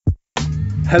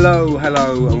Hello,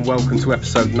 and welcome to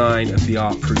episode 9 of the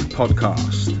Art Proof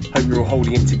podcast. Hope you're all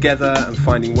holding it together and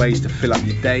finding ways to fill up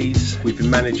your days. We've been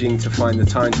managing to find the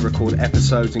time to record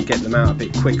episodes and get them out a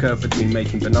bit quicker between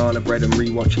making banana bread and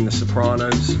rewatching The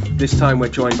Sopranos. This time we're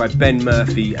joined by Ben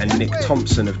Murphy and Nick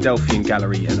Thompson of Delphian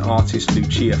Gallery and artist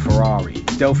Lucia Ferrari.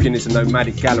 Delphian is a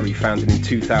nomadic gallery founded in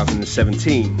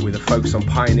 2017 with a focus on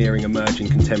pioneering emerging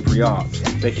contemporary art.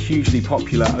 Their hugely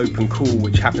popular Open Call,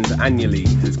 which happens annually,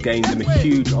 has gained them a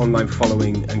huge online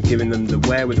following and given them the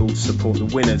wherewithal to support the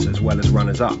winners as well as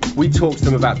runners-up. We talked to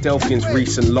them about Delphian's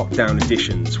recent lockdown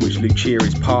editions, which Lucia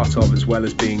is part of, as well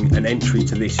as being an entry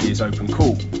to this year's Open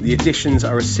Call. The editions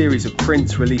are a series of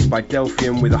prints released by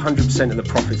Delphian with 100% of the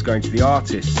profits going to the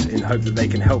artists in hope that they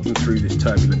can help them through this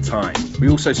turbulent time. We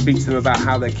also speak to them about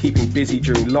how they're keeping busy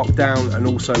during lockdown and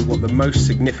also what the most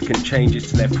significant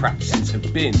changes to their practices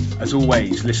have been. As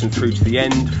always, listen through to the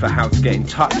end for how to get in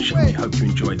touch, and we hope you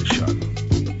enjoy the show.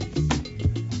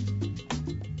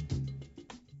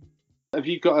 Have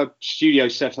you got a studio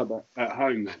set up at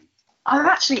home then? I'm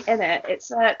actually in it.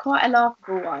 It's quite a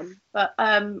laughable one, but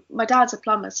my dad's a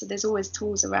plumber, so there's always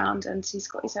tools around, and he's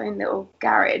got his own little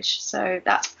garage, so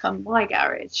that's become my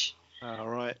garage. All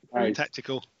right, very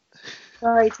tactical.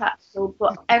 Very tactical,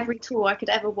 but every tool I could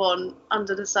ever want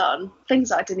under the sun.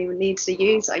 Things I didn't even need to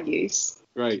use, I use.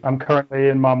 Right. I'm currently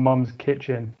in my mum's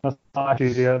kitchen. That's my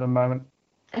studio at the moment.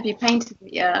 Have you painted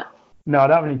it yet? No, I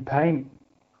don't have any paint.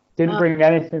 Didn't bring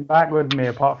anything back with me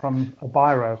apart from a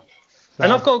biro. So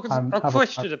and I've got a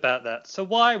question about that. So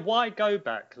why go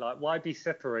back? Like, why be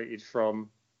separated from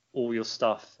all your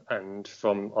stuff and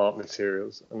from art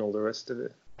materials and all the rest of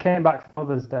it? Came back for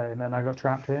Mother's Day and then I got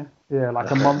trapped here. Yeah,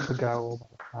 like a month ago.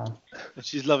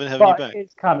 She's loving having you back.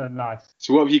 It's kind of nice.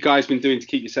 So what have you guys been doing to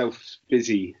keep yourselves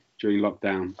busy during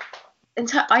lockdown?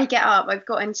 I get up, I've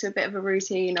got into a bit of a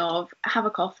routine of have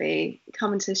a coffee,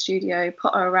 come into the studio,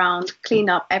 potter around, clean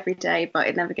up every day, but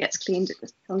it never gets cleaned, it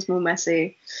just becomes more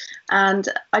messy. And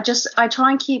I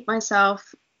try and keep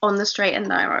myself on the straight and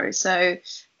narrow. So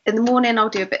in the morning I'll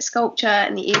do a bit of sculpture,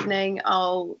 in the evening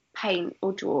I'll paint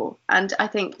or draw. And I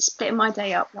think splitting my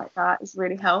day up like that has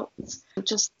really helped.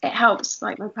 It helps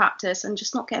like my practice and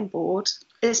just not getting bored.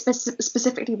 It's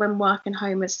specifically when work and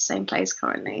home is the same place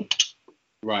currently.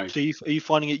 Right. So are you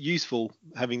finding it useful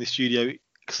having the studio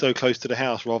so close to the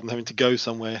house rather than having to go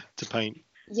somewhere to paint?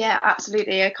 Yeah,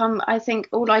 absolutely. I think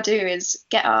all I do is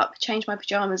get up, change my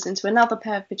pajamas into another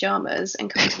pair of pajamas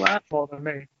and come to work.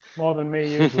 More than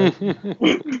me usually.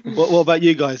 What about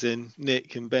you guys then,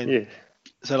 Nick and Ben? Yeah.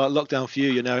 So like lockdown for you,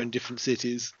 you're now in different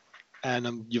cities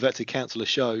and you've had to cancel a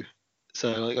show. So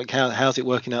like how's it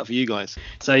working out for you guys?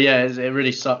 So yeah, it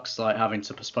really sucks like having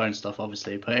to postpone stuff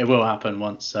obviously, but it will happen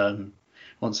once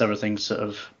everything's sort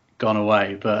of gone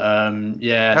away. But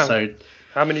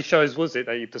how many shows was it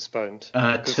that you postponed?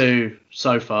 2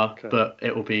 so far, okay. But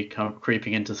it will be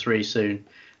creeping into 3 soon.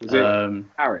 Was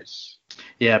it Paris?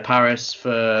 Yeah, Paris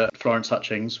for Florence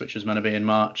Hutchings, which was meant to be in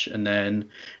March, and then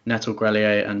Nettle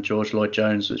Grelier and George Lloyd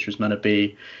Jones, which was meant to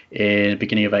be in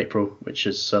beginning of April,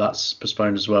 so that's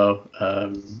postponed as well.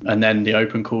 And then the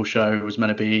Open Call show was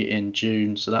meant to be in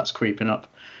June, so that's creeping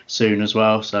up soon as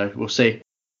well. So we'll see.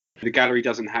 The gallery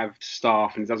doesn't have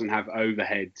staff and it doesn't have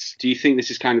overheads. Do you think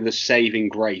this is kind of the saving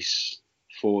grace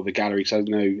for the gallery? Because I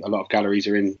know a lot of galleries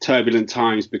are in turbulent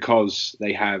times because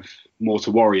they have more to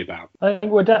worry about. I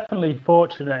think we're definitely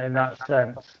fortunate in that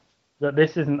sense that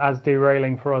this isn't as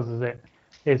derailing for us as it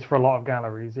is for a lot of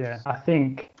galleries. Yeah,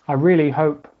 I really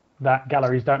hope that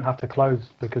galleries don't have to close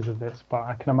because of this, but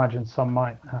I can imagine some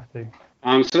might have to.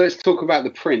 So let's talk about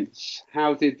the prints.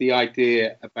 How did the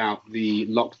idea about the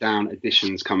lockdown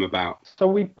editions come about? So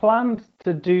we planned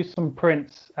to do some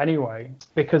prints anyway,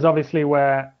 because obviously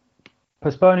we're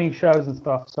postponing shows and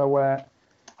stuff. So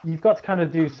you've got to kind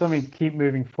of do something to keep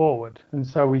moving forward. And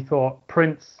so we thought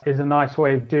prints is a nice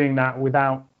way of doing that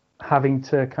without having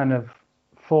to kind of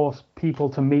force people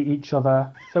to meet each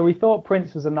other. So we thought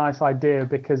prints was a nice idea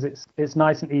because it's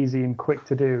nice and easy and quick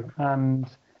to do. And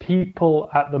people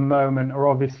at the moment are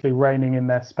obviously reining in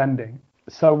their spending.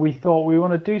 So we thought we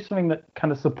want to do something that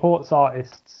kind of supports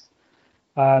artists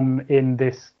in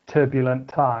this turbulent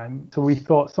time. So we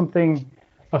thought something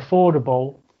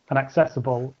affordable and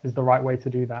accessible is the right way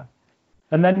to do that.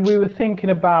 And then we were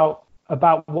thinking about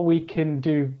what we can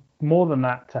do more than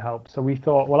that to help. So we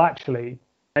thought, well, actually,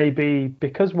 maybe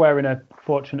because we're in a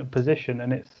fortunate position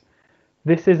and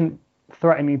this isn't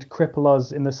threatening to cripple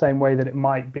us in the same way that it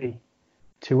might be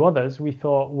to others, we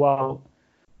thought, well,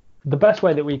 the best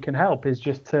way that we can help is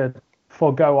just to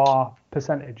forego our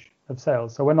percentage of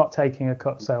sales. So we're not taking a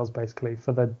cut sales basically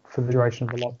for the duration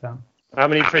of the lockdown. How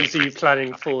many prints are you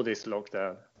planning for this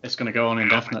lockdown? It's going to go on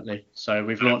indefinitely. So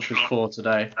we've launched with 4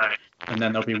 today, and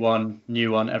then there'll be one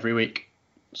new one every week.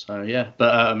 So yeah,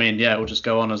 but I mean, yeah, it will just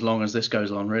go on as long as this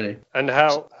goes on, really. And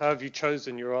how have you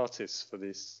chosen your artists for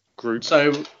this group?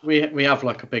 So we have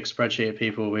like a big spreadsheet of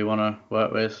people we want to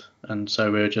work with, and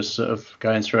so we're just sort of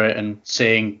going through it and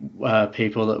seeing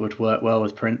people that would work well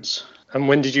with prints. And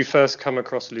when did you first come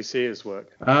across Lucia's work?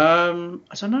 I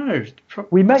don't know.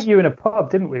 We met you in a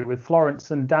pub, didn't we, with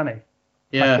Florence and Danny?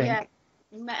 Yeah. Yeah,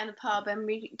 we met in a pub and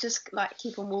we just like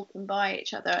keep on walking by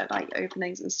each other at like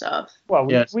openings and stuff. Well,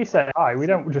 Yes. we say hi. We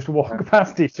don't just walk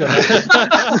past each other.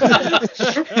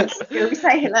 We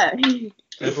say hello.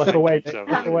 Look away,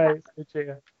 look away,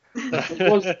 Lucia.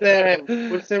 Was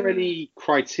there any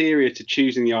criteria to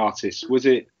choosing the artist? Was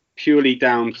it purely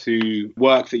down to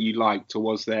work that you liked, or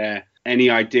was there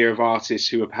any idea of artists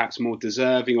who were perhaps more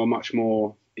deserving or much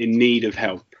more in need of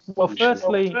help? Well,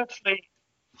 firstly,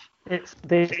 it's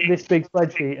this big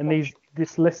spreadsheet and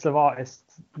this list of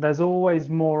artists. There's always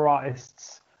more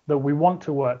artists that we want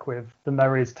to work with than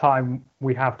there is time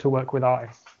we have to work with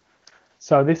artists.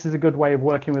 So this is a good way of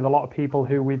working with a lot of people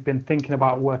who we've been thinking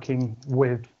about working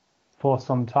with for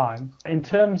some time. In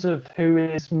terms of who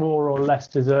is more or less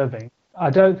deserving,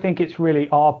 I don't think it's really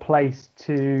our place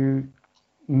to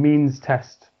means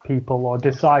test people or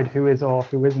decide who is or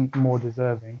who isn't more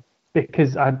deserving,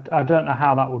 because I don't know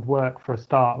how that would work for a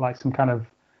start, like some kind of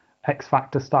X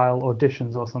Factor style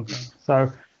auditions or something.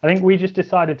 So I think we just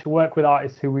decided to work with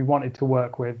artists who we wanted to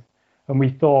work with, and we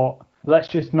thought, let's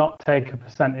just not take a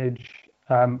percentage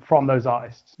from those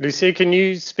artists. Lucia, can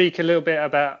you speak a little bit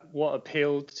about what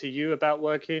appealed to you about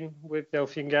working with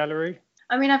Delphian Gallery?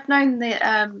 I mean, I've known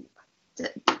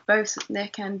both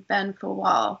Nick and Ben for a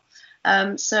while,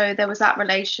 so there was that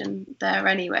relation there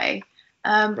anyway.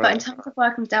 But in terms of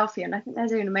working with Delphian, I think they're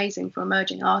doing amazing for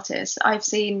emerging artists. I've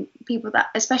seen people that,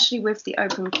 especially with the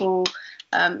open call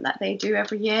that they do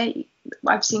every year,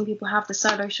 I've seen people have the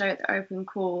solo show at the open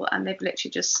call and they've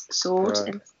literally just soared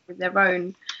into their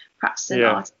own practicing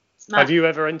art. Have you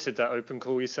ever entered that open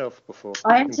call yourself before?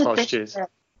 I entered in this years? year.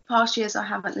 Past years I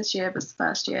haven't. This year was the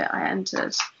first year I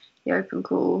entered the open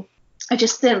call. I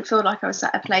just didn't feel like I was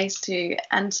at a place to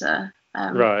enter.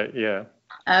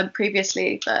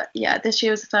 Previously, but yeah, this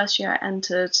year was the first year I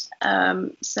entered.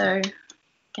 So I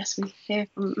guess we hear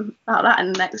about that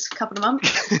in the next couple of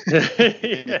months.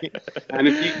 And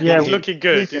if it's looking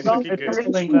good. It's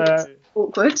looking good.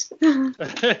 Awkward.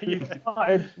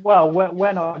 Well,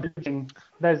 we're not judging.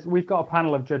 We've got a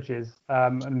panel of judges,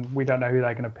 and we don't know who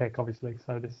they're going to pick, obviously.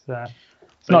 So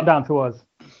it's not down to us.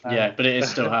 Yeah, but it is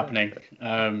still happening.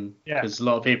 Because a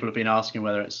lot of people have been asking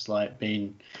whether it's like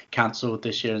been cancelled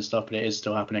this year and stuff, but it is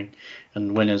still happening,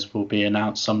 and winners will be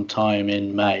announced sometime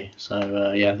in May. So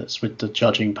that's with the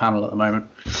judging panel at the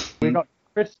moment. We've got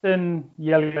Kristen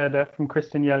Yeljöder from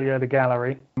Kristen Yeljöder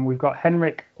Gallery. And we've got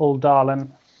Henrik Uldalen,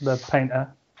 the painter.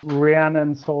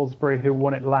 Rhiannon Salisbury, who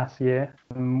won it last year.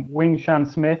 Wing Shan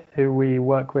Smith, who we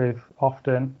work with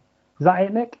often. Is that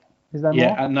it, Nick? Is there more?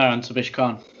 Yeah, and Tabish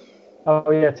Khan.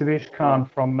 Oh yeah, Tabish Khan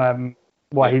from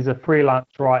he's a freelance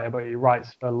writer, but he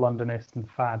writes for Londonist and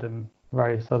Fad and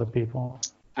various other people.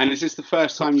 And is this the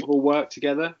first time you've all worked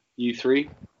together, you three?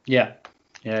 Yeah,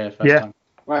 first time.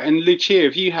 Right, and Lucia,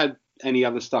 have you had any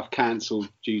other stuff cancelled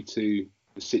due to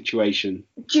the situation?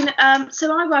 Do you know,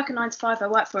 so I work a 9 to 5. I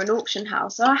work for an auction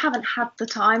house, so I haven't had the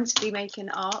time to be making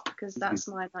art because that's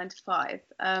my 9 to 5.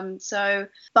 So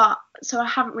I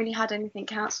haven't really had anything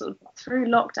cancelled through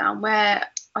lockdown where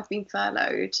I've been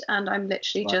furloughed and I'm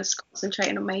literally just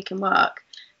concentrating on making work.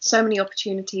 So many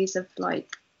opportunities have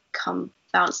come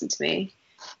bouncing to me.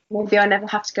 Maybe I never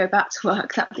have to go back to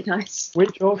work. That'd be nice.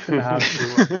 Which auction house do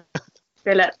you work?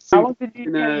 Phillips. How long did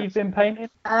you say you've been painting?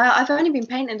 I've only been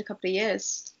painting a couple of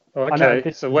years.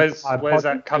 Okay, so where's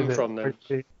that come from then?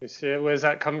 Where's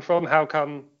that come from? How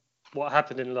come? What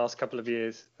happened in the last couple of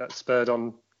years that spurred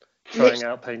on trying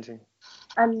out painting?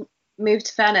 Moved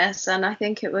to Venice, and I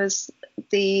think it was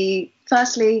the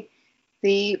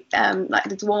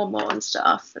Duomo and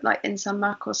stuff, in San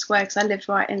Marco Square, because I lived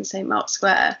right in St. Mark's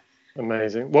Square.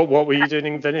 Amazing. What were you doing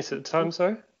in Venice at the time,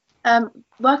 sorry?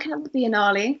 Working at the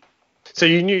Biennale. So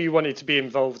you knew you wanted to be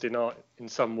involved in art in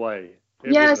some way.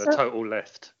 It wasn't a total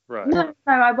left, right? No,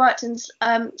 I worked in.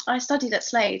 I studied at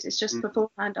Slade. It's just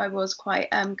beforehand I was quite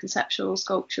conceptual,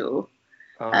 sculptural.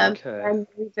 And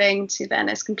moving to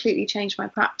Venice completely changed my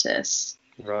practice.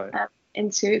 Right.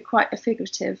 Into quite a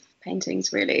figurative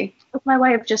paintings, really. It was my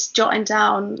way of just jotting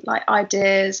down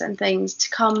ideas and things to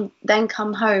come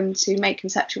home to make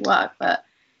conceptual work. But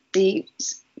the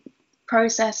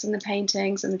process and the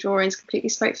paintings and the drawings completely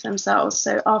spoke for themselves.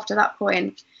 So after that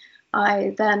point,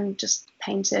 I then just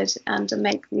painted and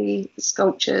make the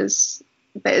sculptures,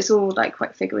 but it's all like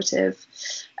quite figurative.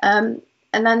 And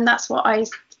then that's what I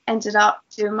ended up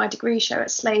doing my degree show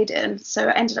at Sladen. So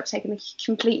I ended up taking a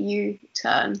complete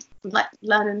U-turn. Like,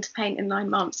 learning to paint in 9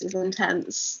 months is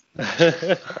intense.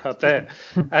 I bet.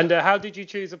 And how did you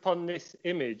choose upon this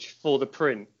image for the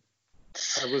print?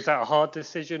 Was that a hard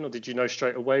decision, or did you know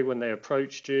straight away when they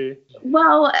approached you?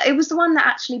 Well, it was the one that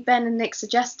actually Ben and Nick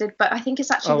suggested, but I think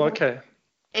it's actually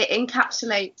it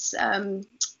encapsulates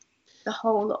the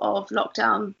whole of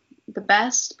lockdown the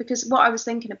best, because what I was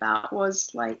thinking about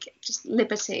was like just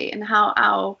liberty and how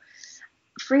our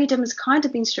freedom has kind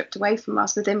of been stripped away from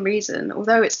us within reason,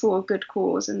 although it's for a good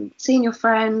cause. And seeing your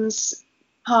friends,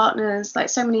 partners, like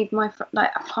so many of my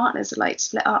partners are like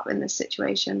split up in this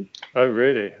situation. Oh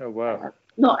really? Oh wow.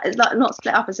 Not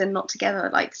split up as in not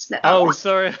together, like split up. Oh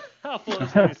sorry. I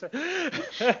thought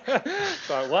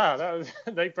like, wow,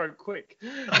 they broke quick.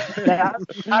 Yeah,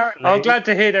 I'm glad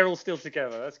to hear they're all still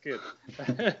together. That's good.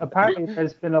 Apparently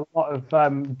there's been a lot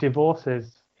of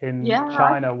divorces in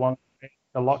China once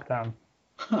the lockdown.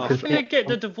 How do they get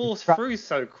the divorce through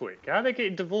so quick? How are they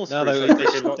getting divorced No, through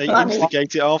they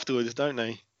instigate it afterwards, don't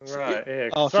they? Right, yeah.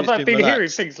 I've been hearing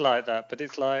things like that, but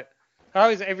it's like, how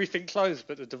is everything closed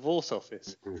but the divorce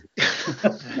office? Well,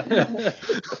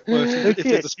 if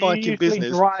there's a spike in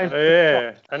business.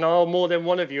 Yeah, and are more than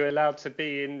one of you allowed to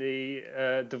be in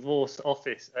the divorce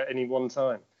office at any one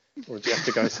time? Or do you have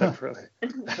to go separately?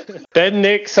 Ben,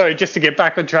 Nick, sorry, just to get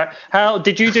back on track. How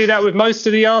did you do that with most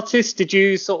of the artists? Did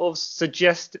you sort of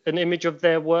suggest an image of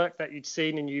their work that you'd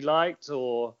seen and you liked,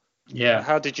 or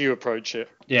how did you approach it?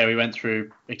 Yeah, we went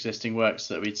through existing works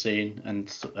that we'd seen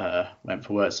and went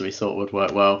for works that we thought would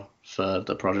work well for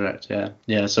the project.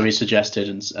 Yeah. So we suggested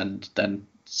and then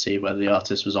see whether the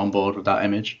artist was on board with that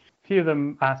image. A few of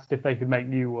them asked if they could make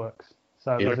new works.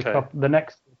 So there's a couple, the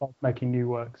next was making new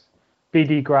works.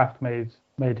 BD Graft made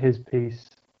his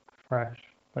piece fresh,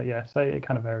 but so it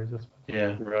kind of varies, I suppose.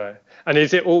 Yeah. Right. And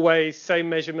is it always same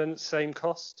measurements, same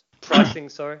cost? Pricing,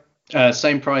 sorry.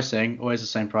 Same pricing, always the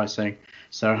same pricing.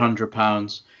 So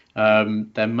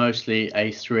 £100. They're mostly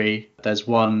A3. There's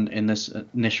one in this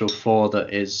initial 4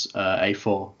 that is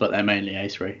A4, but they're mainly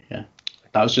A3. Yeah.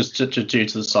 That was just due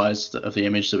to the size of the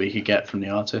image that we could get from the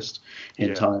artist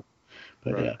in time.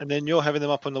 But right. And then you're having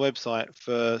them up on the website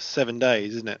for 7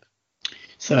 days, isn't it?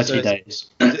 30 days.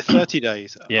 Is it 30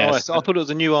 days? Yeah. So I thought it was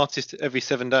a new artist every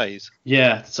 7 days.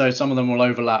 Yeah, so some of them will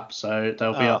overlap. So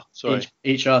they'll be up.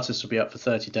 Each artist will be up for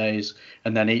 30 days,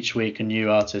 and then each week a new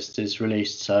artist is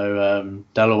released. So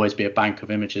there'll always be a bank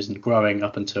of images and growing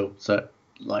up until 4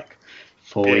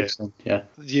 weeks. Yeah.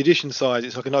 The edition size,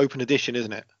 it's like an open edition,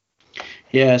 isn't it?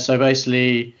 Yeah. So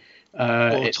basically.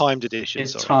 It's timed edition.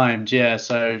 It's timed, yeah.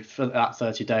 So for that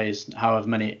 30 days, however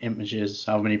many images,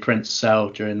 however many prints sell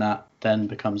during that, then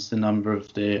becomes the number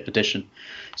of the edition.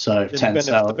 So 10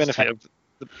 sales.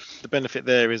 The benefit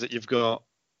there is that you've got,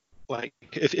 like,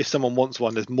 if someone wants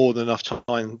one, there's more than enough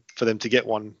time for them to get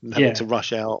one and having to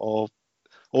rush out or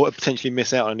potentially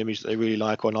miss out on an image that they really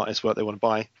like or an artist's work they want to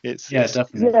buy.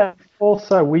 Definitely. Yeah.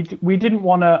 Also, we didn't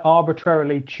want to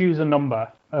arbitrarily choose a number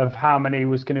of how many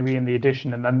was going to be in the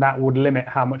edition, and then that would limit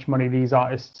how much money these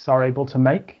artists are able to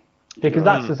make, because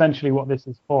that's essentially what this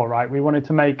is for, right? We wanted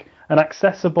to make an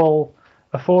accessible,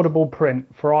 affordable print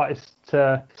for artists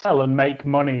to sell and make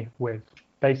money with,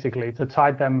 basically, to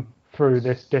tide them through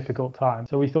this difficult time.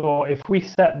 So we thought if we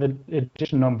set the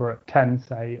edition number at 10,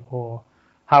 say, or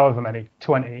however many,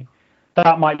 20,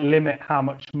 that might limit how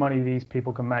much money these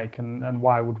people can make, and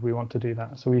why would we want to do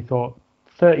that? So we thought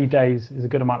 30 days is a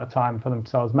good amount of time for them to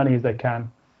sell as many as they can,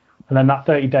 and then that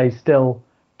 30 days still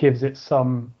gives it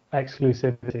some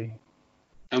exclusivity.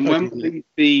 And when will these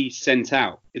be sent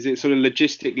out? Is it sort of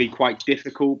logistically quite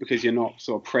difficult because you're not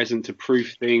sort of present to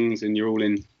proof things and you're all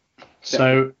in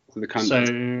the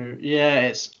country?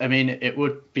 It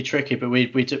would be tricky, but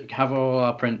we have all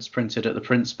our prints printed at the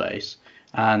print space,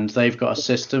 and they've got a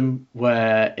system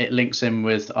where it links in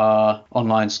with our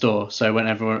online store. So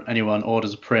whenever anyone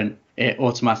orders a print, it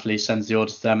automatically sends the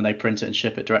order to them and they print it and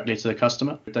ship it directly to the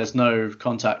customer. There's no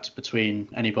contact between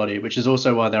anybody, which is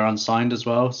also why they're unsigned as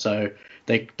well. So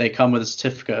they come with a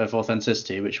certificate of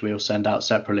authenticity, which we'll send out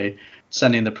separately,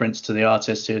 sending the prints to the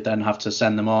artist, who then have to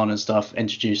send them on and stuff.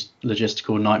 Introduce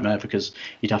logistical nightmare because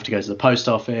you'd have to go to the post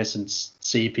office and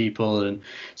see people, and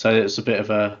so it's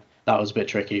that was a bit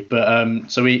tricky. But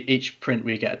so each print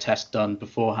we get a test done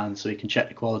beforehand so we can check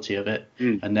the quality of it,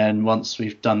 and then once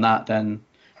we've done that, then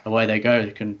away they go.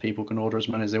 People can order as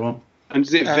many as they want. And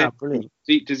does it brilliant.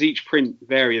 does each print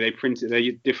vary? Are they printed? Are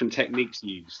there different techniques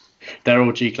used? They're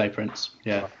all G-Clay prints,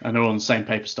 yeah, and they're all on the same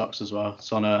paper stocks as well.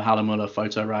 It's on a Hallemuller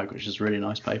photo rag, which is really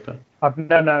nice paper. I've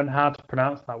never known how to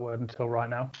pronounce that word until right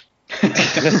now.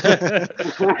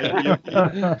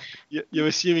 You're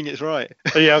assuming it's right.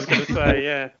 Yeah, I was going to say,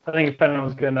 yeah. I think if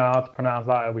anyone's going to know how to pronounce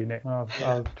that, it'll be Nick.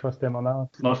 I'll trust him on that one.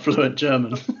 My fluent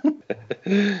German.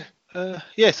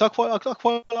 Yes, I quite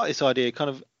like this idea. It kind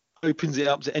of opens it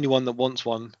up to anyone that wants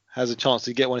one, has a chance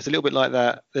to get one. It's a little bit like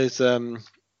that. There's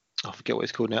I forget what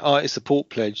it's called now. Artist Support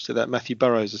Pledge that Matthew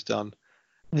Burrows has done.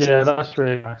 Yeah, that's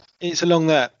really nice. It's along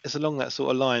that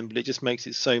sort of line, but it just makes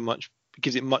it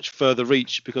gives it much further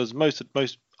reach, because most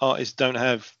artists don't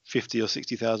have 50 or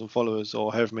 60,000 followers,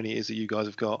 or however many it is that you guys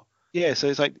have got. Yeah, so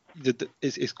it's like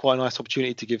it's quite a nice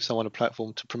opportunity to give someone a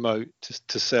platform to promote,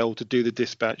 to sell, to do the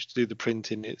dispatch, to do the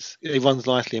printing. It runs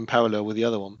nicely in parallel with the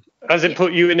other one. Has it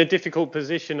put you in a difficult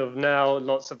position of now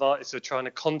lots of artists are trying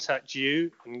to contact you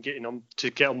and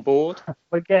get on board?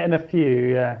 We're getting a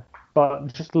few, yeah,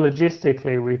 but just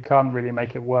logistically we can't really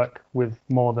make it work with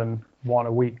more than one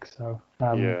a week. So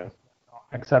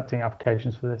accepting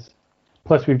applications for this.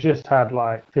 Plus, we've just had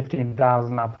like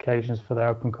 15,000 applications for the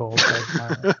open call.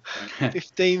 So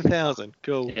 15,000,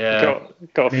 cool. Yeah,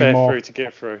 got a fair through to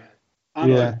get through.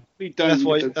 Yeah, that's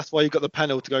why you've got the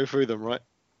panel to go through them, right?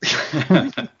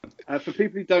 For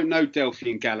people who don't know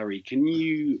Delphian Gallery, can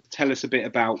you tell us a bit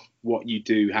about what you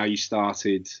do, how you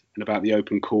started, and about the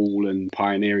open call and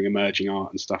pioneering emerging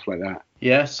art and stuff like that?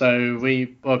 Yeah, so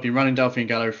I've been running Delphian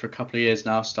Gallery for a couple of years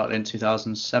now, started in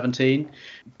 2017.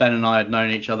 Ben and I had known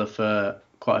each other for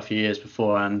quite a few years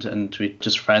beforehand, and we're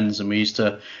just friends, and we used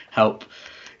to help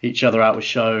each other out with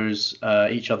shows,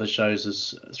 each other's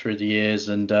shows through the years,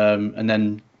 and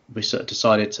then we sort of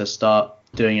decided to start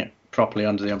doing it properly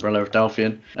under the umbrella of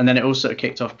Delphian. And then it all sort of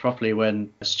kicked off properly when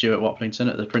Stuart Waplington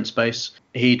at the Print Space,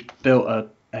 he'd built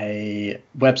a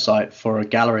website for a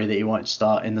gallery that he wanted to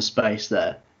start in the space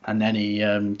there, and then he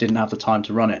didn't have the time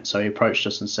to run it, so he approached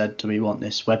us and said, do we want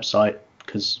this website,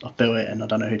 because I've built it and I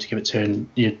don't know who to give it to, and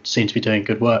you seem to be doing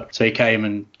good work. So he came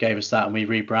and gave us that, and we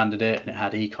rebranded it, and it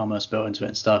had e-commerce built into it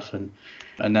and stuff, and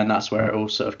then that's where it all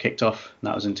sort of kicked off. And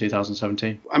that was in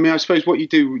 2017. I mean, I suppose what you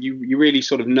do, you really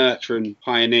sort of nurture and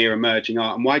pioneer emerging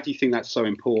art. And why do you think that's so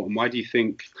important? Why do you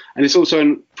think, and it's also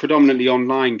a predominantly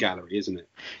online gallery, isn't it?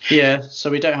 Yeah, so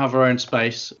we don't have our own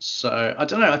space. So I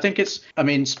don't know. I think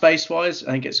space-wise,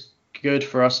 I think it's good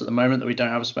for us at the moment that we don't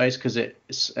have a space, because it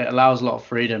allows a lot of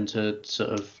freedom to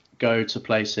sort of go to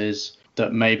places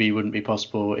that maybe wouldn't be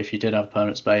possible if you did have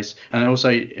permanent space. And also,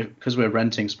 because we're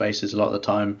renting spaces a lot of the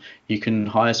time, you can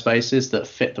hire spaces that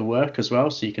fit the work as well,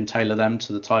 so you can tailor them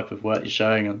to the type of work you're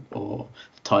showing or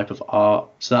the type of art.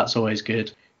 So that's always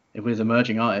good. With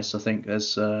emerging artists, I think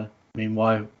there's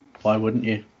why wouldn't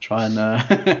you try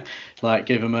and like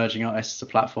give emerging artists a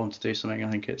platform to do something?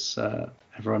 I think it's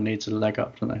everyone needs a leg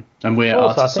up, don't they? And we're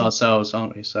artists ourselves,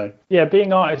 aren't we? So yeah,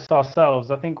 being artists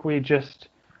ourselves, I think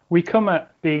we come at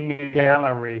being a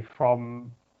gallery from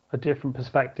a different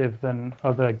perspective than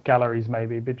other galleries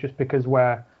maybe, but just because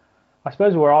we're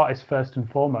artists first and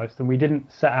foremost, and we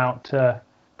didn't set out to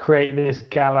create this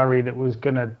gallery that was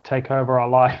going to take over our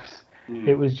lives.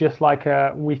 It was just like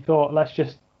we thought, let's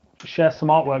just share some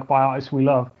artwork by artists we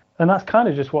love, and that's kind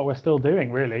of just what we're still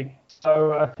doing, really.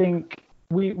 So I think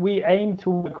we aim to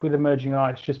work with emerging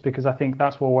artists just because I think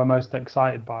that's what we're most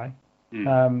excited by.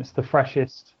 It's the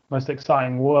freshest, most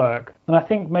exciting work, and I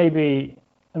think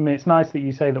it's nice that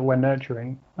you say that we're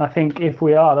nurturing. I think if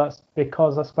we are, that's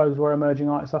because I suppose we're emerging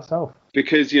artists ourselves.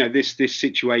 Because this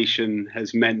situation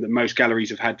has meant that most galleries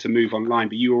have had to move online,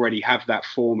 but you already have that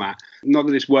format. Not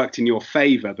that it's worked in your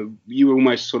favour, but you were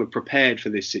almost sort of prepared for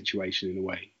this situation in a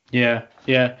way. Yeah.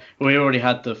 Well, we already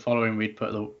had the following. We'd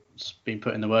been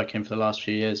putting the work in for the last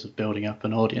few years of building up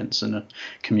an audience and a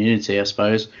community, I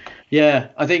suppose. Yeah,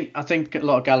 I think a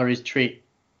lot of galleries treat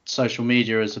social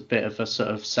media as a bit of a sort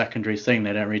of secondary thing.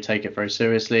 They don't really take it very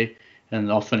seriously, and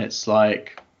often it's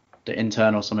like the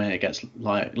intern or something that gets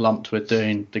like lumped with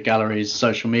doing the gallery's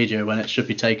social media when it should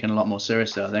be taken a lot more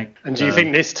seriously, I think. And do you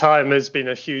think this time has been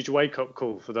a huge wake-up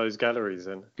call for those galleries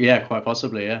then? Yeah, quite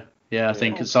possibly, yeah. Yeah, I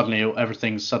think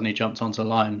everything's suddenly jumped onto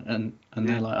line, and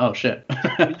they're like, oh shit.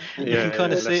 You can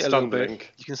kind of see it a little bit.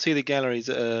 You can see the galleries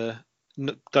that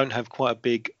don't have quite a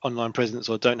big online presence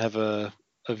or don't have a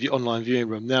online viewing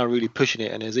room now really pushing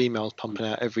it, and there's emails pumping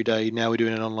out every day. Now we're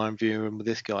doing an online viewing room with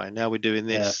this guy. Now we're doing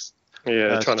this.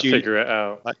 Yeah, trying to figure it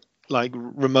out. Like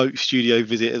remote studio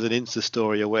visit as an Insta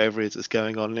story or whatever it is that's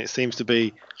going on. And it seems to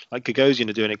be like Gagosian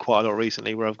are doing it quite a lot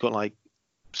recently, where I've got like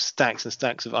stacks and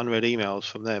stacks of unread emails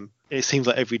from them. it seems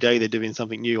like every day they're doing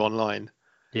something new online.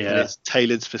 And Yeah. it's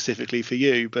tailored specifically for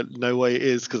you, but no way it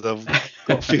is, because I've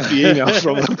got 50 emails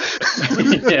from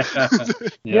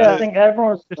them. Yeah, I think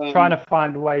everyone's just trying to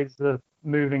find ways of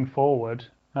moving forward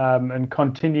and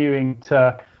continuing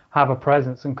to have a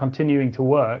presence and continuing to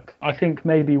work. I think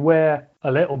maybe we're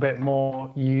a little bit more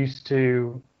used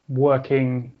to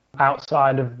working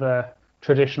outside of the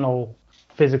traditional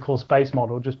physical space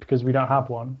model just because we don't have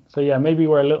one. So yeah, maybe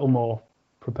we're a little more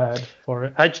prepared for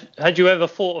it. Had you ever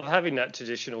thought of having that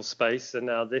traditional space, and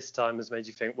now this time has made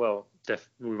you think, well,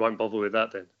 we won't bother with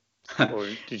that then? Or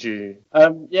did you?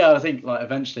 Yeah, I think like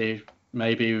eventually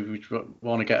maybe we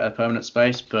want to get a permanent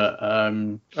space, but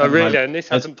Oh really? And this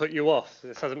hasn't put you off?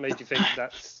 This hasn't made you think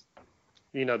that's,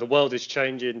 the world is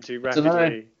changing too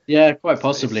rapidly? Yeah, quite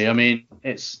possibly. I mean,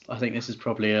 I think this is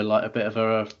probably a bit of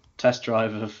a test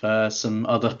drive of some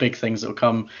other big things that will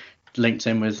come linked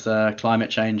in with climate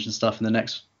change and stuff in the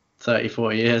next 30,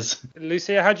 40 years.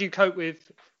 Lucia, how do you cope with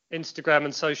Instagram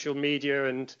and social media?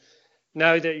 And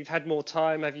now that you've had more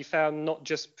time, have you found not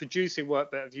just producing work,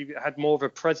 but have you had more of a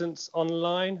presence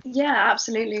online? Yeah,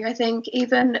 absolutely. I think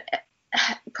even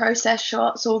process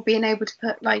shots or being able to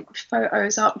put like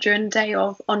photos up during the day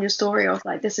on your story of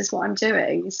like, this is what I'm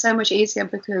doing, is so much easier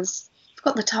because you've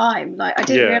got the time. Like I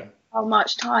didn't realize how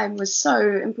much time was so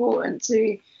important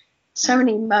to so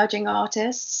many emerging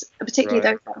artists, particularly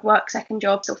those that work second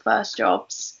jobs or first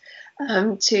jobs,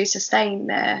 to sustain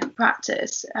their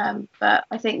practice. But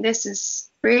I think this has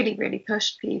really, really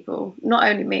pushed people. Not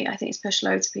only me, I think it's pushed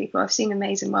loads of people. I've seen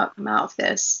amazing work come out of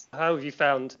this. How have you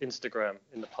found Instagram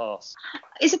in the past?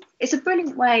 It's a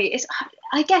brilliant way.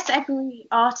 I guess every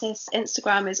artist's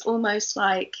Instagram is almost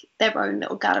like their own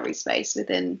little gallery space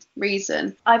within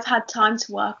reason. I've had time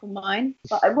to work on mine,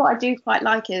 but what I do quite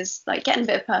like is like getting a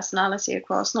bit of personality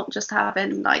across, not just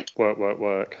having like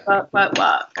work,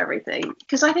 everything.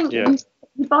 Because I think you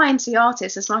buy into the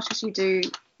artist as much as you do.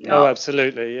 Oh,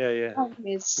 absolutely, yeah.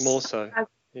 More so.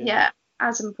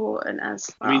 As important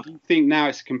as well. I mean, do you think now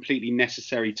it's a completely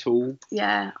necessary tool?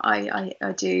 Yeah,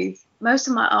 I do. Most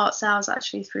of my art sells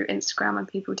actually through Instagram and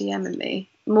people DMing me,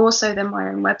 more so than my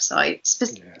own website,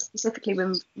 specifically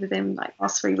within like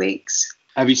last 3 weeks.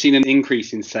 Have you seen an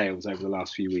increase in sales over the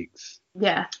last few weeks?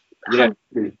 Yeah.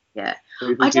 Yeah.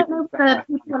 I don't know whether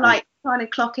people are like trying to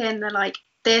clock in, they're like,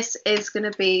 this is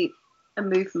going to be a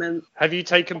movement. Have you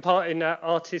taken part in that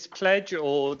artist pledge,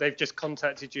 or they've just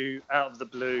contacted you out of the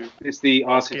blue? It's the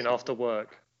asking after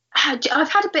work. I've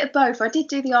had a bit of both. I did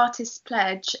do the artist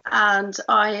pledge, and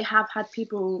I have had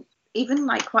people even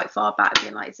like quite far back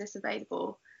being like, is this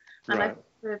available? And I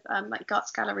with like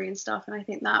Guts Gallery and stuff, and I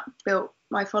think that built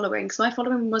my following, because my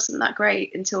following wasn't that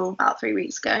great until about 3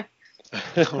 weeks ago.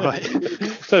 Right.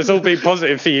 So it's all been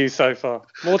positive for you so far.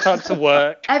 More time to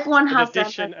work. Everyone has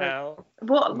edition out.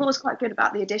 What was quite good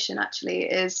about the edition actually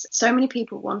is so many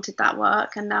people wanted that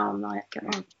work, and now I'm like,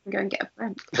 I'm going to get a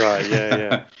print. Right.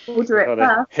 Yeah. Order it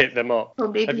first. Hit them up.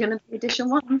 Probably going to be edition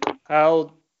 1.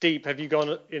 How deep have you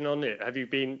gone in on it? Have you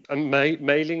been a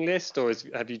mailing list, or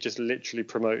have you just literally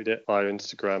promoted it via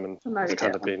Instagram and it's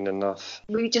kind of been enough?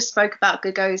 We just spoke about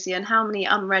Gagosian and how many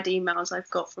unread emails I've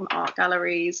got from art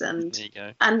galleries, and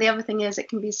the other thing is it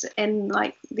can be in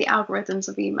like the algorithms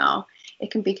of email. It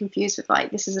can be confused with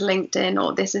like, this is a LinkedIn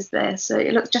or this is this. So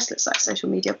it looks like social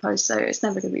media posts, so it's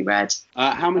never going to be read.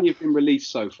 How many have been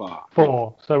released so far?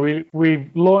 4. So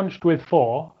we've launched with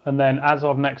 4, and then as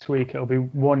of next week, it'll be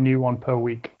 1 new one per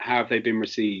week. How have they been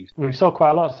received? We've sold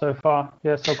quite a lot so far.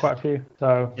 Yeah, sold quite a few.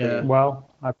 So,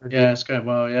 I presume. Yeah, it's going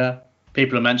well, yeah.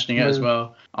 People are mentioning it as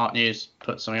well. Art News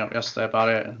put something up yesterday about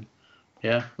it, and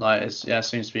it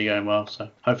seems to be going well, so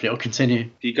hopefully it'll continue.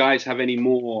 Do you guys have any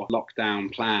more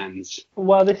lockdown plans?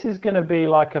 Well, this is going to be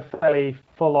like a fairly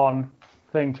full-on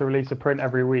thing to release a print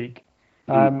every week.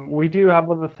 We do have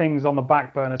other things on the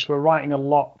back burner, so we're writing a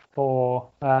lot for.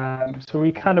 So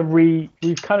we've kind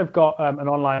of got an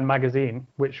online magazine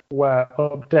which we're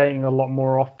updating a lot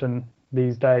more often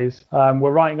these days.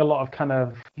 We're writing a lot of kind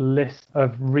of lists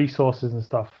of resources and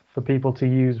stuff for people to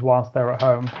use whilst they're at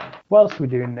home. What else are we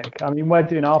doing, Nick? I mean, we're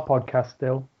doing our podcast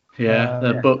still.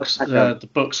 The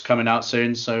book's coming out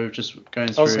soon, so just going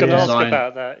through. I was going to ask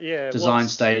about that. Yeah. Design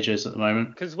stages at the moment.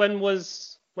 Because when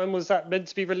was that meant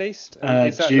to be released?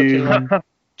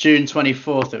 June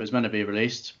 24th it was meant to be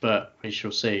released, but we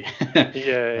shall see.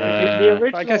 The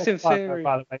original, I guess in theory,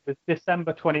 by the way, was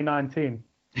December 2019.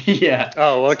 Yeah.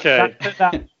 Oh, okay.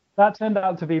 That turned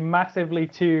out to be massively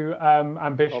too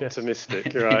ambitious.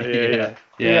 Optimistic, right?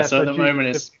 Yeah. So at the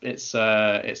moment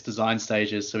it's design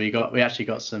stages. So we actually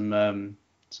got some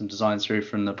some designs through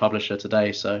from the publisher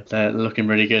today, so they're looking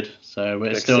really good. So we're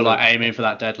Excellent. still like aiming for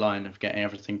that deadline of getting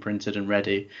everything printed and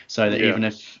ready, so that even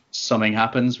if something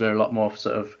happens, we're a lot more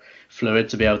sort of fluid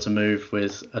to be able to move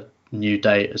with a new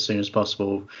date as soon as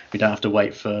possible. We don't have to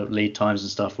wait for lead times and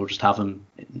stuff. We'll just have them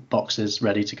in boxes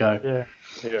ready to go.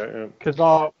 Because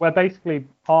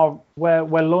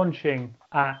we're launching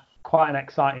at quite an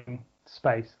exciting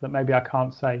space that maybe I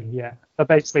can't say yet. So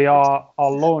basically our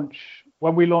launch,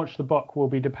 when we launch the book, will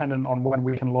be dependent on when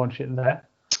we can launch it there.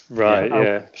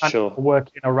 Right, sure.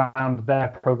 Working around their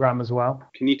program as well.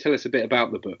 Can you tell us a bit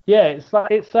about the book? Yeah, it's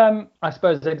I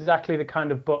suppose exactly the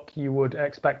kind of book you would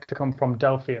expect to come from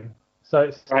Delphian.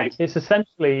 So it's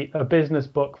essentially a business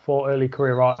book for early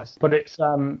career artists, but it's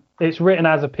written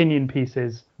as opinion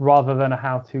pieces rather than a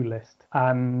how-to list.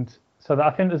 And so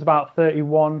I think there's about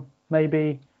 31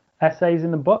 maybe essays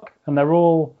in the book, and they're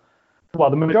all, well,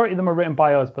 the majority of them are written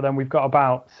by us, but then we've got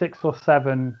about 6 or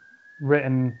 7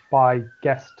 written by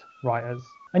guest writers.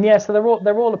 And so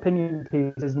they're all opinion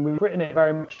pieces, and we've written it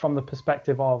very much from the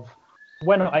perspective of,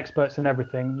 we're not experts in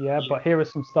everything, but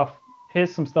here's some stuff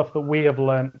that we have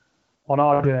learned on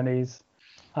our journeys,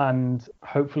 and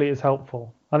hopefully it's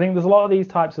helpful. I think there's a lot of these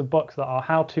types of books that are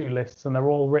how-to lists, and they're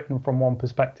all written from one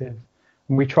perspective,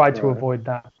 and we try to avoid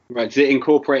that. Right. Does it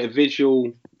incorporate a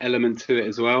visual element to it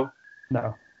as well?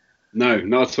 No,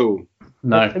 not at all.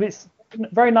 No. It's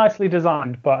very nicely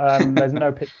designed, but there's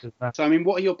no pictures there. So, I mean,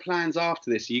 what are your plans after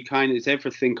this? Is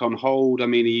everything on hold? I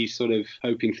mean, are you sort of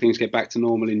hoping things get back to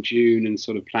normal in June and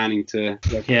sort of planning to...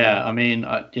 Yeah, I mean,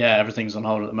 everything's on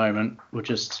hold at the moment. We'll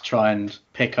just try and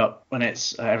pick up when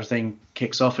it's everything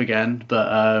kicks off again,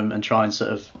 but and try and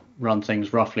sort of run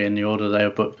things roughly in the order they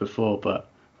were booked before, but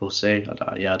we'll see.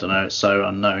 I don't know. It's so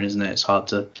unknown, isn't it? It's hard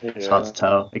to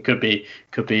tell. It could be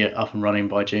up and running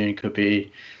by June. Could be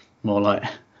more like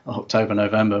October,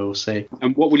 November. We'll see.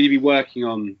 And what will you be working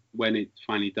on when it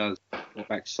finally does get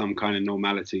back to some kind of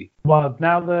normality? Well,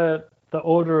 now the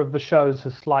order of the shows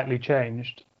has slightly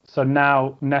changed. So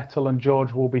now Nettle and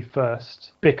George will be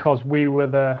first, because by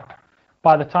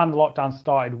the time the lockdown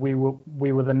started, we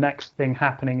were the next thing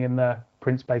happening in the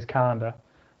print-based calendar.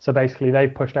 So basically,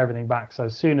 they've pushed everything back. So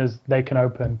as soon as they can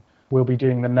open, we'll be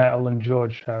doing the Nettle and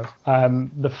George show.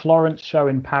 The Florence show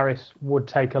in Paris would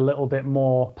take a little bit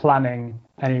more planning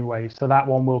anyway. So that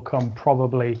one will come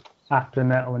probably after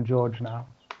Nettle and George now.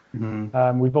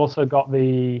 Mm-hmm. We've also got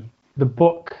the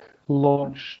book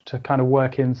launch to kind of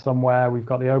work in somewhere. We've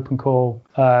got the open call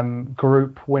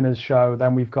group winners show.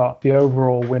 Then we've got the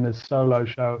overall winners solo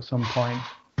show at some point.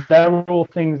 They're all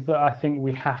things that I think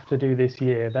we have to do this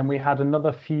year. Then we had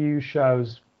another few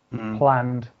shows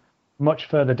planned much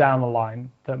further down the line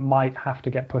that might have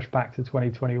to get pushed back to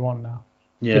 2021 now.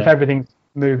 Yeah. If everything's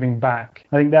moving back.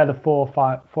 I think they're the 4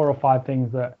 or 5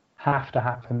 things that have to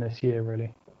happen this year,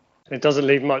 really. It doesn't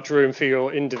leave much room for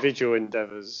your individual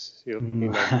endeavours,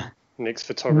 Nick's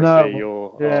photography,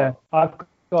 I've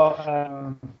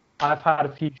had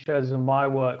a few shows of my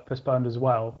work postponed as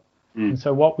well. And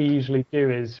so what we usually do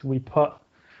is we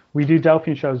do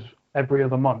Delphian shows every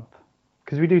other month,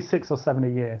 because we do 6 or 7 a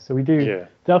year. So we do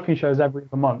Delphian shows every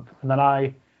other month, and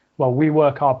then we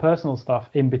work our personal stuff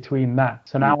in between that.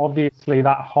 So now obviously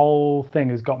that whole thing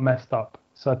has got messed up.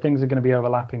 So things are going to be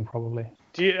overlapping probably.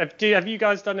 Have you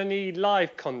guys done any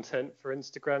live content for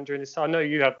Instagram during this time? I know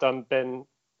you have done, Ben,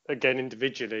 again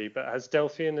individually, but has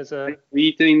Delphian as a... Are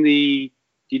you doing do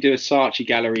you do a Saatchi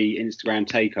Gallery Instagram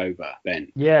takeover,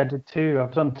 Ben? Yeah, I did 2.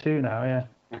 I've done 2 now, yeah.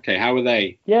 Okay, how were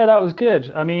they? Yeah, that was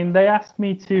good. I mean, they asked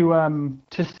me to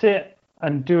sit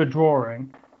and do a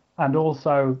drawing and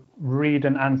also read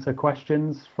and answer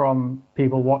questions from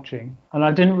people watching. And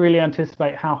I didn't really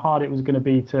anticipate how hard it was going to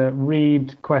be to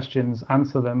read questions,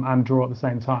 answer them, and draw at the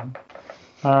same time.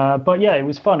 But yeah, it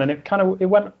was fun, and it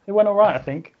went all right, I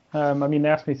think. I mean, they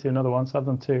asked me to do another one, so I've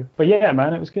done 2. But yeah,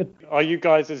 man, it was good. Are you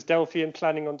guys as Delphian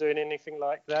planning on doing anything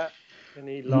like that?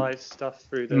 Any live stuff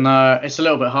through the... No, it's a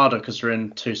little bit harder because we're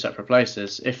in 2 separate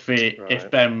places. If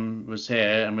Ben was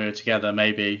here and we were together,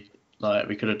 maybe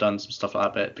we could have done some stuff like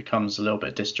that, but it becomes a little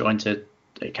bit disjointed.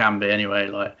 It can be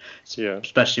anyway,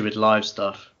 especially with live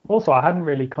stuff. Also, I hadn't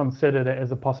really considered it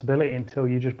as a possibility until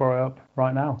you just brought it up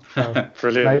right now. So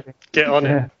brilliant. Maybe. Get on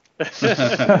it.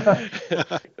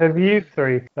 Have you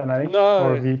 3 then, eh? No.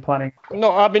 Or are you planning?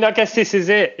 No, I mean, I guess this is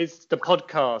it. It's the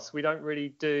podcast. We don't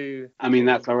really do... I mean,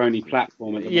 that's our only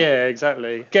platform at the moment. Yeah,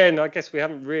 exactly. Again, I guess we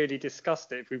haven't really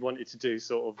discussed it if we wanted to do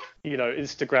sort of,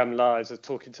 Instagram lives of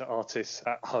talking to artists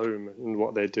at home and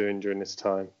what they're doing during this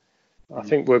time. I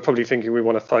think we're probably thinking we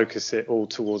want to focus it all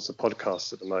towards the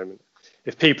podcast at the moment.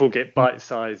 If people get bite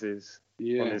sizes,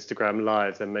 Yeah. on Instagram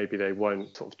Live, then maybe they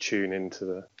won't sort of tune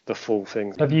into the full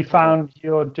thing. Have you found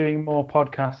you're doing more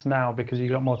podcasts now because you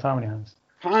got more time on your hands?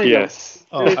 Kind of. Yes.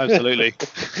 Oh, absolutely.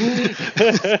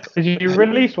 Because you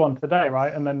released one today,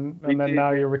 right? And then We did.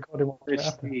 now you're recording one after.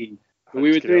 Prestige. But we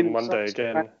were Let's get it on doing Monday so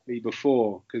again. sporadically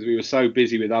before because we were so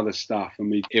busy with other stuff,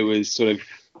 and it was sort of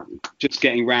just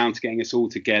getting round to getting us all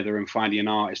together and finding an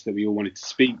artist that we all wanted to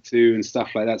speak to and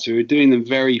stuff like that. So we were doing them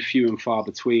very few and far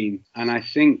between. And I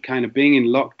think kind of being in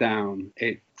lockdown,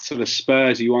 it sort of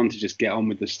spurs you on to just get on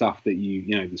with the stuff that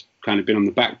you know that's kind of been on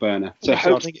the back burner. So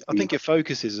I think it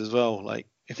focuses as well. Like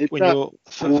I think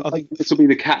this will be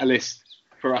the catalyst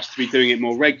for us to be doing it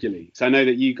more regularly. So I know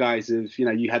that you guys have,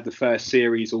 you had the first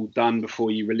series all done before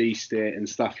you released it and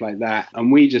stuff like that.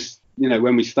 And we just,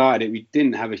 when we started it, we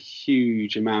didn't have a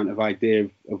huge amount of idea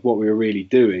of what we were really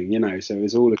doing, so it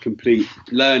was all a complete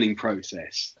learning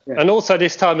process. Yeah. And also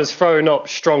this time has thrown up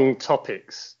strong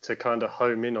topics to kind of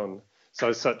home in on.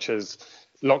 So such as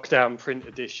lockdown print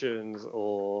editions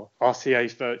or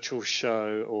RCA's virtual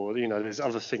show, or, there's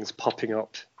other things popping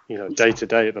up day to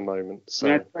day at the moment. So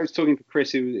I was talking to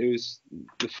Chris. It was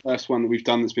the first one that we've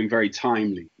done that's been very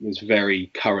timely. It was very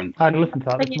current. I listened to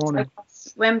that this morning.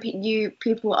 When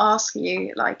people ask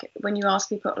you, like when you ask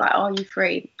people like, "Are you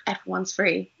free?" Everyone's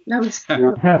free. No one's no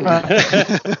one's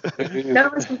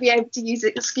gonna be able to use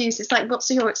an excuse. It's like, what's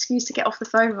your excuse to get off the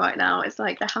phone right now? It's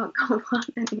like they haven't got one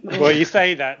anymore. Well, you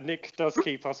say that. Nick does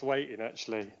keep us waiting.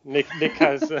 Actually, Nick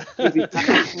has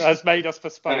has made us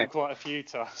postpone quite a few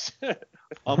times.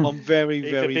 I'm very,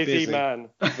 He's very a busy man.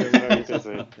 Very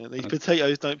busy. These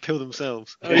potatoes don't peel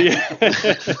themselves. Oh, yeah.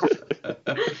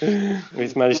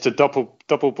 He's managed to double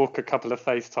book a couple of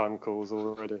FaceTime calls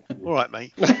already. All right,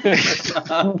 mate.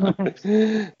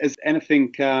 Is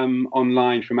anything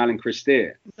online from Alan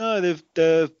Christier? No,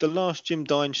 the last Jim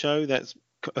Dine show, that's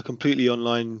a completely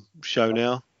online show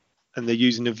now, and they're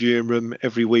using the viewing room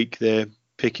every week. They're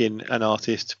picking an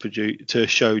artist to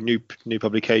show new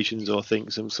publications or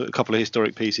things, a couple of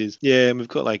historic pieces. Yeah, and we've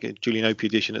got like a Julian Opie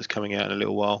edition that's coming out in a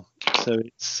little while. So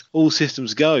it's all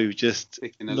systems go, just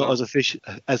not as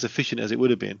efficient as it would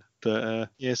have been. But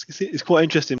yes, it's quite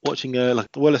interesting watching like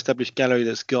a well-established gallery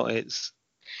that's got its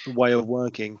way of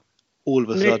working all of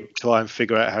a sudden try and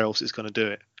figure out how else it's going to do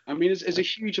it. I mean, there's a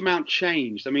huge amount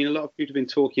changed. I mean, a lot of people have been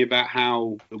talking about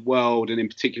how the world, and in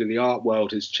particular the art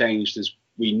world, has changed as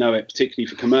we know it, particularly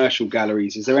for commercial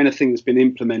galleries. Is there anything that's been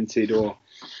implemented or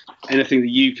anything that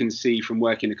you can see from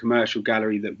working in a commercial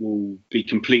gallery that will be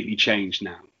completely changed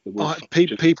now?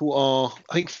 People are,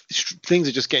 I think things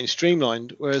are just getting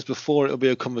streamlined, whereas before it'll be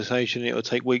a conversation, it'll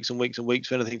take weeks and weeks and weeks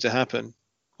for anything to happen.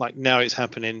 Like now it's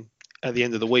happening at the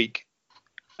end of the week,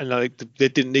 and like there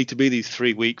didn't need to be these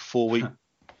 3-week, 4-week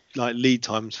like lead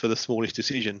times for the smallest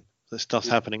decision. The stuff's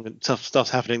happening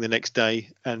the next day,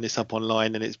 and it's up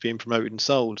online and it's being promoted and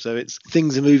sold. So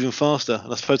things are moving faster,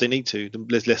 and I suppose they need to.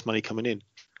 There's less money coming in.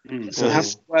 So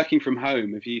how's working from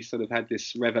home? Have you sort of had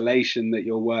this revelation that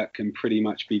your work can pretty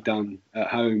much be done at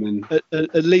home? And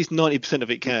at least 90% of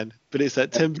it can, but it's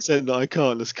that 10% that I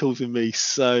can't that's causing me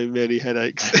so many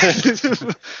headaches.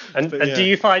 And do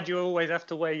you find you always have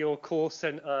to wear your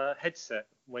Corsair headset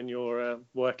when you're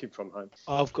working from home?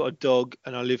 I've got a dog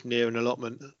and I live near an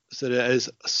allotment, so there is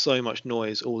so much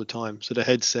noise all the time. So the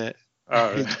headset,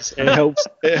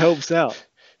 it helps out.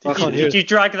 Did you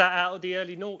drag that out of the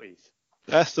early noughties?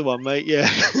 That's the one, mate. Yeah.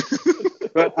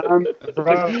 But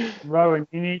Rowan,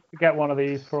 you need to get one of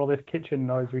these for all this kitchen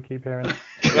noise we keep hearing.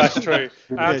 That's true.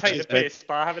 I'll take the piss,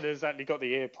 but I haven't exactly got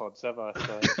the ear pods, have I?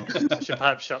 So I should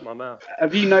perhaps shut my mouth.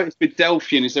 Have you noticed with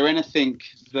Delphian, is there anything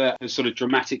that has sort of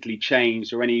dramatically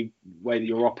changed, or any way that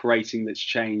you're operating that's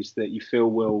changed that you feel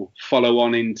will follow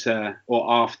on into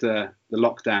or after the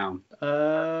lockdown?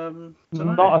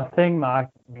 Not a thing that I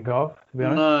can think of, to be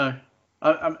honest. No.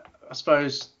 I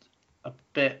suppose a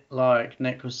bit like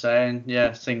Nick was saying,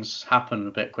 things happen a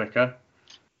bit quicker.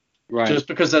 Right. Just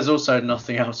because there's also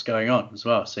nothing else going on as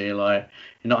well. So you're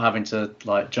not having to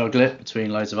juggle it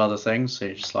between loads of other things. So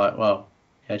you're just like, well,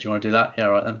 do you want to do that? Yeah,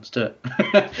 right then, let's do it.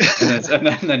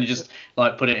 and then you just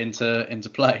put it into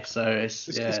play. So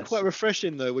it's quite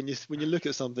refreshing though when you look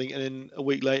at something and then a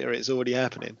week later it's already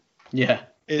happening. Yeah.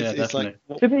 It's like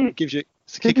it gives you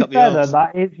a kick up the arse.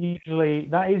 That is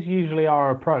usually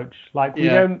our approach. Like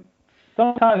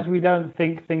sometimes we don't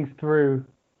think things through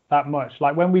that much.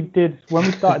 Like when we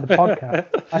started the podcast,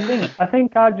 I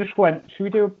think I just went, should we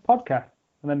do a podcast?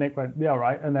 And then Nick went, yeah, all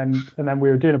right. And then we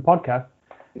were doing a podcast.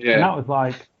 Yeah. And that was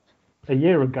like a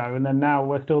year ago. And then now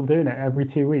we're still doing it every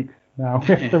 2 weeks. Now we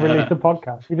have to release a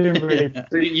podcast. We didn't really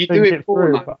so you do it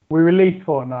through, but we release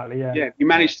fortnightly. Yeah. Yeah. You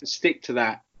managed to stick to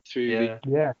that through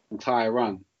the entire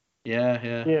run.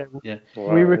 Yeah.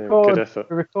 Wow, We good effort.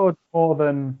 record more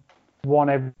than one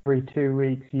every 2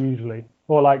 weeks usually,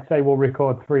 or like say we'll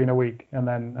record 3 in a week, and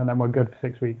then we're good for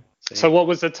 6 weeks. So what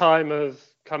was the time of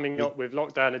coming up with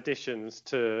lockdown editions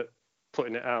to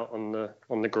putting it out on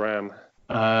the gram?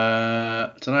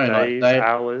 I don't know, Days,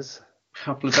 hours,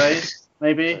 couple of days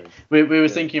maybe. We were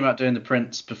thinking about doing the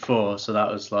prints before, so that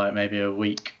was like maybe a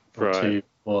week or two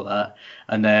before that,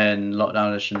 and then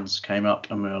lockdown editions came up,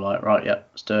 and we were like, right,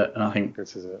 let's do it. And I think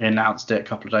we announced it a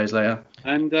couple of days later.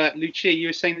 And Lucia, you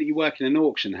were saying that you work in an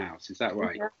auction house, is that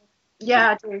right?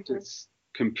 Yeah, I do. It's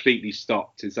completely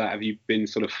stopped. Have you been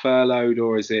sort of furloughed,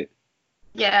 or is it?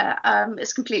 Yeah,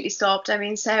 it's completely stopped. I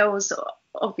mean, sales,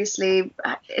 obviously,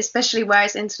 especially where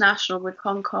it's international with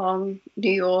Hong Kong,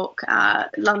 New York,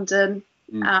 London,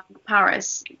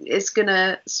 Paris, is going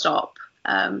to stop.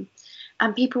 And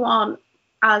people aren't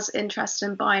as interested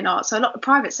in buying art. So a lot of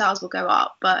private sales will go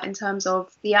up, but in terms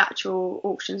of the actual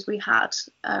auctions we had,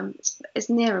 it's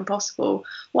near impossible.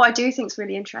 What I do think is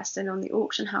really interesting on the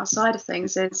auction house side of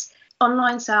things is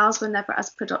online sales were never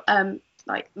as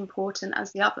important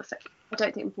as the other thing. I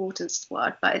don't think important is the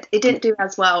word, but it didn't do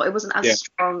as well. It wasn't as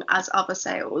strong as other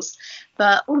sales.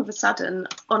 But all of a sudden,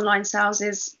 online sales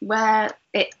is where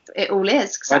it all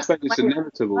is. I expect it's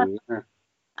inevitable. Yeah.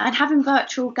 And having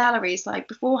virtual galleries, like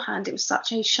beforehand, it was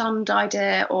such a shunned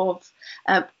idea of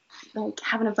like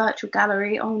having a virtual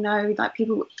gallery. Oh no, like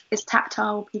it's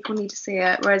tactile, people need to see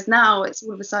it. Whereas now it's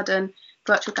all of a sudden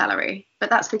virtual gallery. But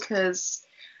that's because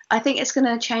I think it's going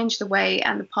to change the way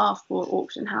and the path for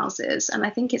auction houses. And I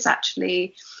think it's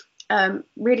actually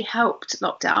really helped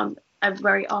lockdown a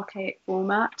very archaic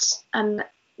format. And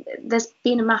there's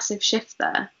been a massive shift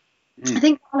there. I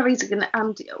think galleries are going to,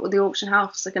 and the auction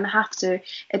houses are going to have to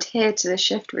adhere to this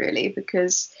shift really,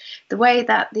 because the way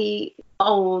that the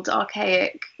old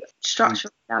archaic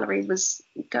structural gallery was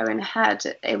going ahead,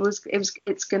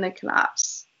 it's going to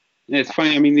collapse. Yeah, it's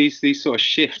funny. I mean, these sort of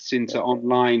shifts into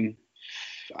online,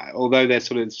 although they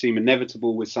sort of seem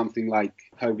inevitable with something like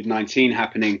COVID-19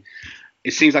 happening,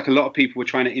 it seems like a lot of people were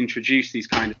trying to introduce these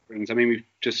kind of things. I mean, we've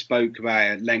just spoke about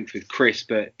it at length with Chris,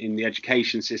 but in the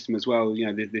education system as well, you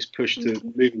know, this push to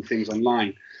moving things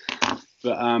online.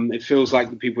 But it feels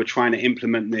like the people are trying to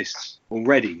implement this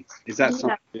already. Is that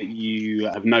something that you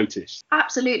have noticed?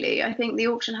 Absolutely. I think the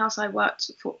auction house I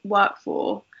work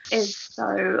for is,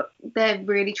 so they're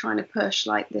really trying to push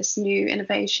like this new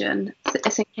innovation,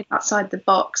 thinking outside the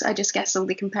box. I just guess all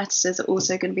the competitors are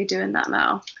also going to be doing that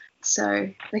now. So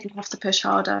they're going to have to push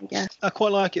harder, I guess. I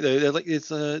quite like it though.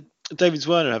 David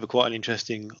Zwirner have quite an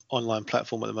interesting online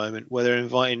platform at the moment where they're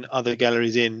inviting other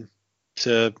galleries in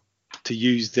to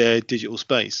use their digital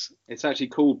space. It's actually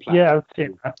called Platform. Yeah, I've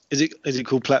seen that. Is it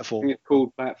called Platform? I think it's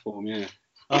called Platform, yeah.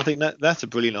 I think that's a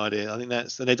brilliant idea. I think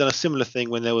and they've done a similar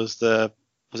thing when there was a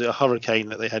hurricane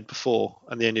that they had before,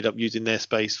 and they ended up using their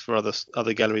space for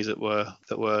other galleries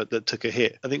that took a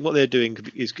hit. I think what they're doing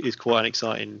is quite an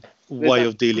exciting way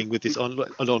of dealing with this an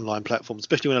online platform,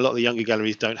 especially when a lot of the younger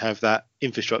galleries don't have that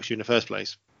infrastructure in the first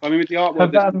place. I mean, with the art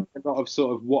world, there's a lot of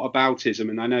sort of whataboutism,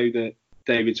 and I know that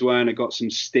David Zwirner got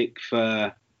some stick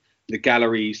for the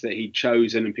galleries that he'd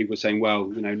chosen, and people were saying,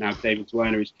 well, you know, now David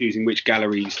Zwirner is choosing which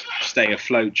galleries stay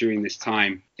afloat during this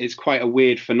time. It's quite a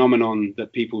weird phenomenon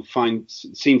that people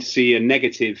seem to see a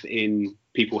negative in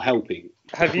people helping.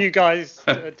 Have you guys,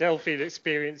 Delphine,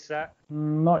 experienced that?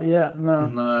 Not yet, no.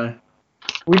 No.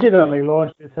 We did only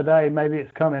launch it today. Maybe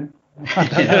it's coming.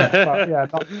 But yeah,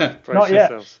 not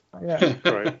yet. Yeah.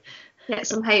 Great. Get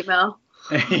some hate mail.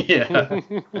 Yeah.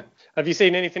 Have you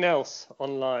seen anything else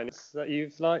online that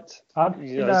you've liked? I've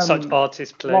seen, such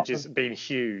artist pledges being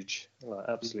huge, like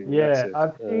absolutely. Yeah, massive.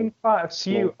 I've seen quite a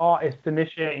few artists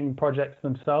initiating projects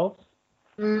themselves.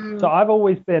 So I've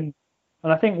always been,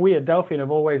 and I think we at Delphine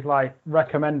have always like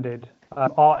recommended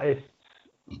artists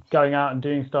going out and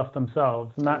doing stuff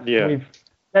themselves, and that's we've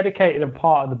dedicated a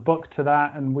part of the book to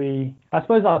that, and I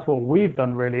suppose that's what we've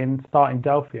done really in starting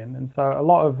Delphine. And so a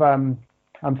lot of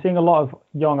I'm seeing a lot of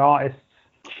young artists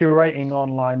curating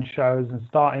online shows and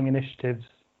starting initiatives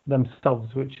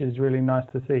themselves, which is really nice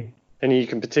to see. Any you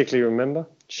can particularly remember?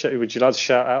 Would you like to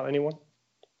shout out anyone?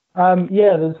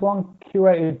 Yeah, there's one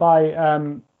curated by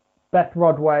Beth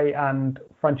Rodway and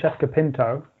Francesca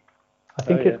Pinto. I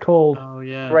think it's called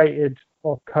Curated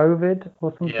for COVID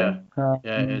or something.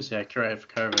 Yeah, it is. Yeah, Curated for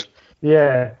COVID.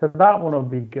 Yeah, so that one will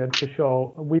be good for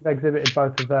sure. We've exhibited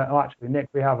both of them. Oh, actually, Nick,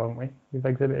 we have, haven't we? We've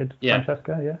exhibited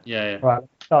Francesca, Yeah. Right,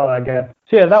 start that again.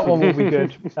 So yeah, that one will be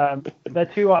good. They're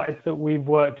two artists that we've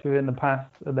worked with in the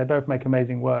past. They both make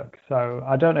amazing work. So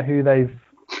I don't know who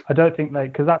I don't think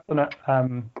because that's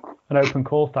a an open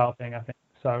call style thing, I think.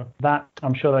 So that,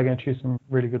 I'm sure they're going to choose some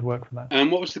really good work for that.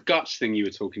 And what was the guts thing you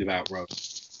were talking about, Rob?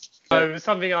 So it was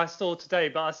something I saw today,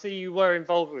 but I see you were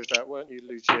involved with that, weren't you,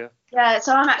 Lucia? Yeah,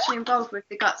 so I'm actually involved with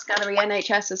the Guts Gallery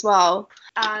NHS as well,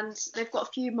 and they've got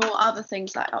a few more other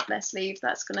things like up their sleeve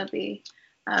that's going to be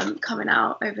coming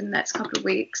out over the next couple of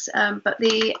weeks. But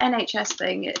the NHS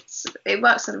thing, it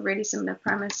works on a really similar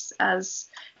premise as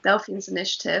Delphine's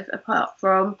initiative, apart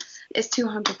from it's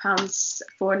 £200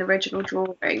 for an original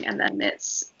drawing, and then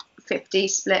it's 50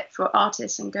 split for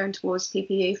artists and going towards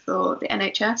PPE for the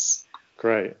NHS.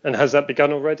 Great. And has that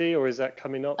begun already, or is that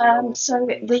coming up? So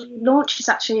the launch is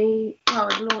actually,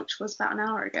 the launch was about an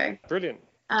hour ago. Brilliant.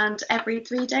 And every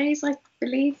 3 days, I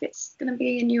believe it's going to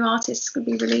be a new artist going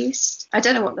to be released. I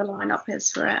don't know what the lineup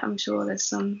is for it. I'm sure there's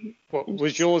some. What,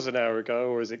 was yours an hour ago,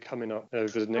 or is it coming up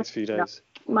over the next few days?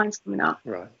 Mine's coming up.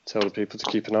 Right. Tell the people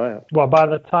to keep an eye out. Well, by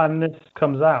the time this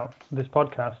comes out, this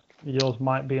podcast, yours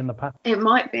might be in the past. It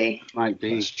might be. Might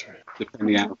be. That's true.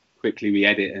 Depending how quickly we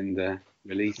edit and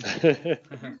release.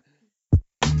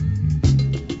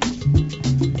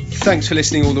 Thanks for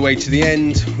listening all the way to the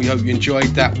end. We hope you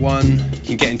enjoyed that one. You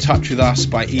can get in touch with us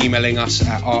by emailing us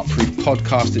at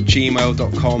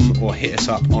artproofpodcast@gmail.com or hit us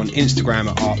up on Instagram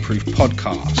at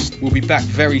artproofpodcast. We'll be back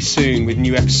very soon with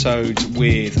new episodes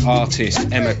with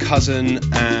artist Emma Cousin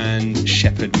and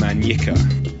Shepherd Manyika.